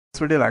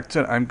video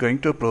lecture I am going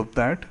to prove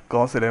that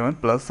cos 11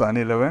 plus sin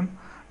 11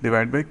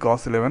 divided by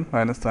cos 11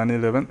 minus sin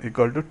 11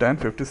 equal to tan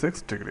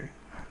 56 degree.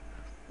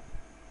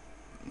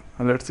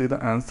 Let's see the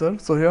answer.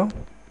 So here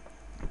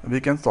we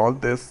can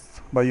solve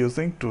this by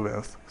using two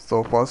ways.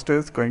 So first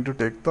is going to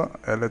take the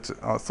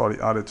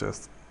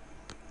RHS.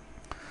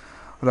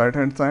 Right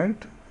hand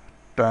side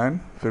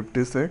tan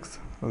 56,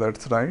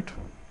 let's write.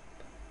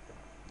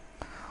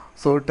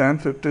 So tan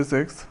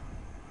 56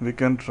 we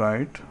can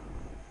write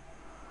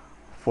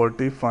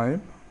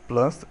 45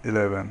 plus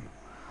 11.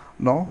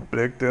 Now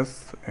break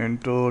this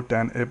into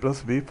tan A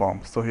plus B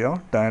form. So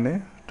here tan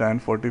A, tan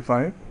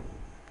 45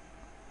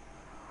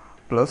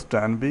 plus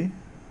tan B,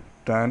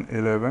 tan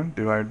 11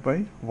 divided by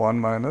 1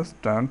 minus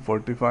tan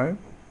 45,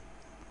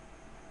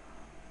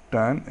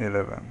 tan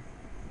 11.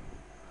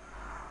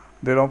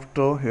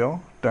 Thereafter here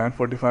tan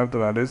 45 the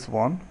value is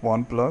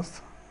 1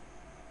 plus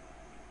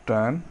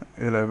tan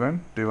 11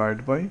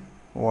 divided by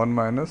 1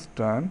 minus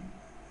tan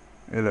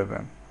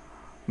 11.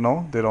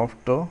 Now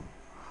thereafter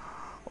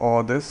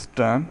this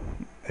tan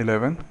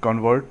 11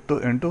 convert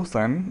into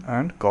sin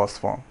and cos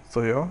form.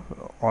 So here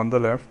on the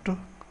left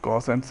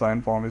cos and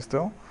sin form is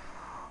there.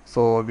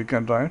 So we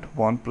can write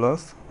 1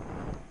 plus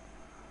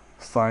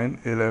sin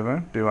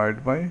 11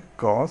 divided by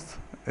cos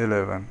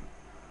 11.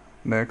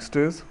 Next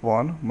is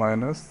 1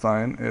 minus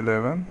sin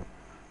 11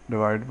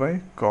 divided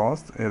by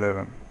cos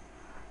 11.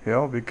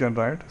 Here we can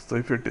write, so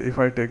if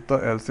I take the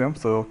LCM,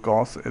 so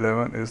cos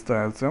 11 is the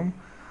LCM,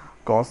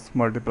 cos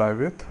multiply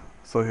with,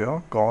 so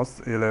here cos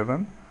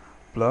 11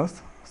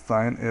 plus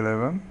sin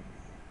 11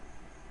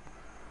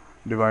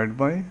 divided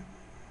by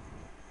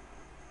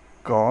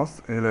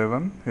cos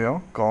 11,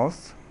 here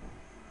cos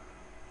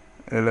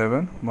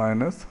 11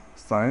 minus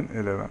sin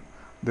 11.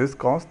 This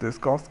cos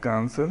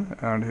cancel,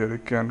 and here you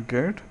can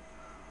get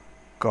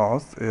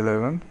cos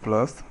 11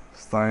 plus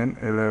sin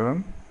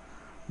 11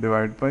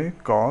 divided by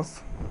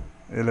cos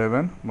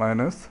 11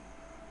 minus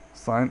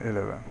sin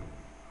 11.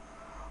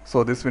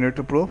 So this we need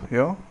to prove.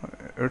 Here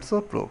it's a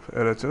proof.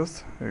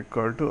 LHS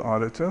equal to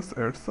RHS,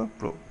 it's a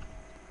proof.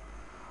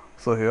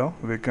 So here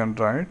we can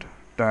write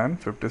tan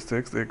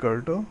 56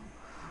 equal to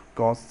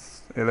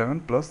cos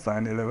 11 plus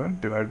sin 11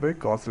 divided by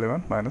cos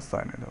 11 minus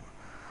sin 11.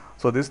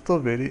 So this is the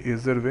very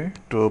easier way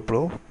to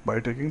prove by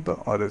taking the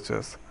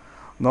RHS.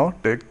 Now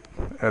take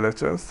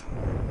LHS.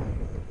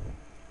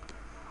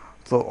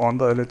 So on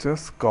the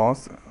LHS,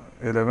 cos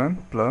 11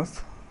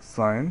 plus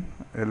sin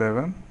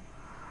 11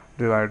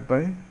 divided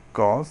by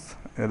cos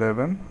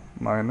 11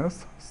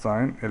 minus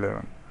sin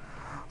 11.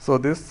 So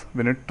this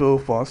we need to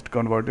first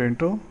convert it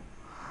into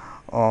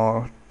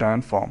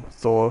tan form.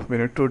 So we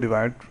need to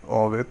divide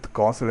with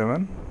cos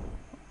 11.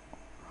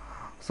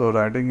 So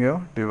writing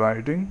here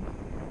dividing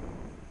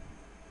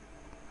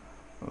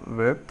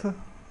with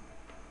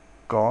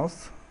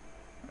cos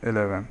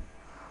 11.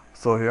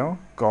 So here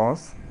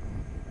cos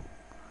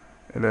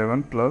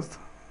 11 plus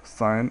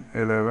sin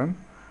 11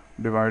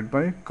 divided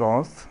by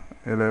cos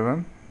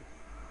 11,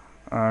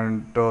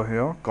 and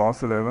here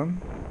cos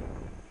 11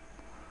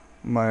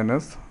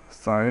 minus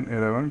sin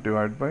 11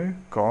 divided by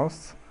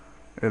cos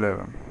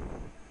 11.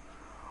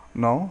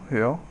 Now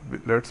here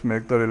let's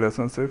make the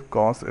relationship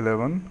cos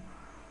 11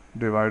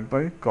 divided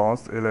by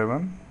cos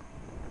 11.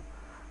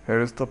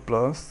 Here is the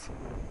plus,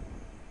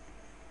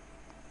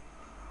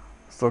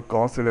 so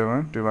cos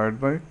 11 divided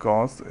by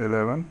cos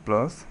 11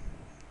 plus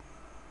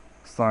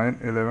sin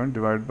 11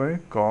 divided by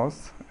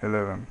cos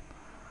 11,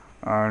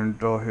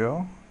 and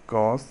here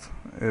cos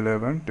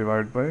 11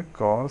 divided by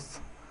cos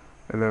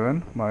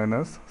 11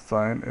 minus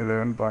sin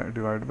 11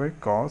 divided by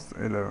cos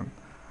 11.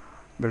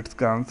 Let's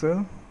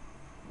cancel,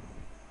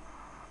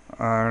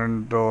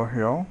 and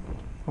here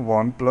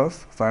 1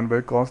 plus sin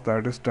by cos,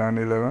 that is tan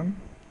 11.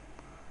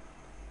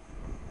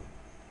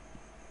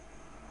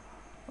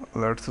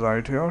 Let's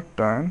write here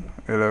tan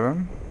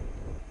 11,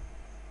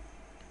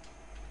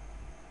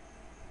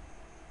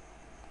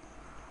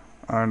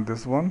 and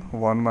this one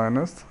 1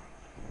 minus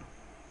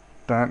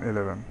tan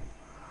 11.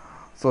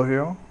 So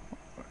here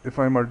if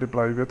I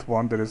multiply with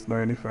 1 there is no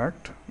any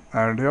fact,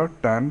 and here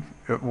tan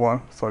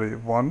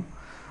 1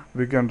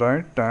 we can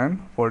write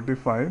tan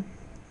 45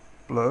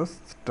 plus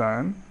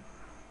tan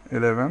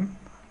 11,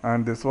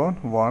 and this one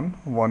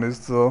 1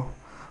 is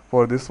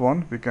for this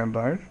one we can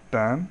write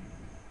tan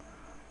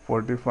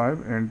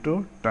 45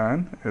 into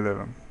tan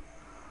 11.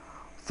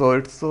 So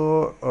it's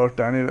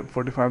tan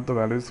 45 the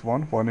value is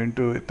 1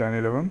 into tan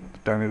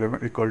 11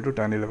 equal to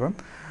tan 11,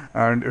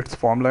 and it's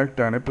formed like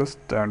tan A plus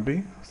tan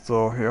B.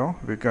 So here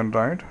we can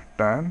write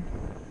tan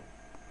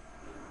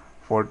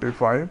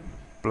 45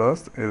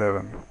 plus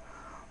 11.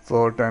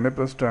 So tan A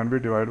plus tan B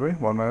divided by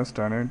 1 minus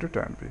tan A into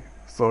tan B.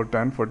 So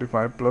tan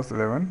 45 plus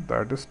 11,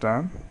 that is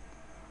tan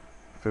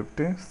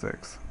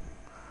 56.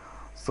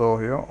 So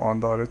here on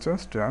the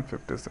RHS tan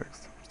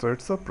 56. So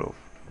it's a proof.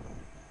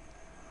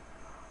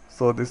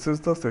 So this is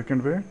the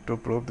second way to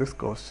prove this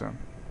question.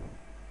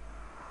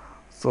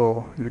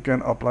 So you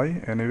can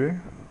apply anyway.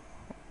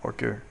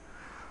 Okay.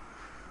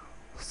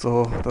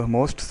 So the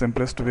most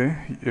simplest way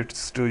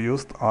it's to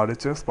use the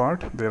RHS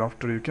part.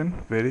 Thereafter you can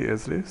very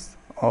easily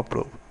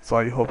prove. So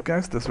I hope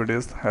guys this video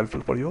is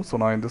helpful for you. So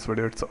now in this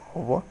video it's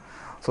over.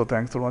 So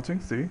thanks for watching.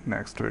 See you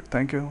next week.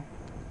 Thank you.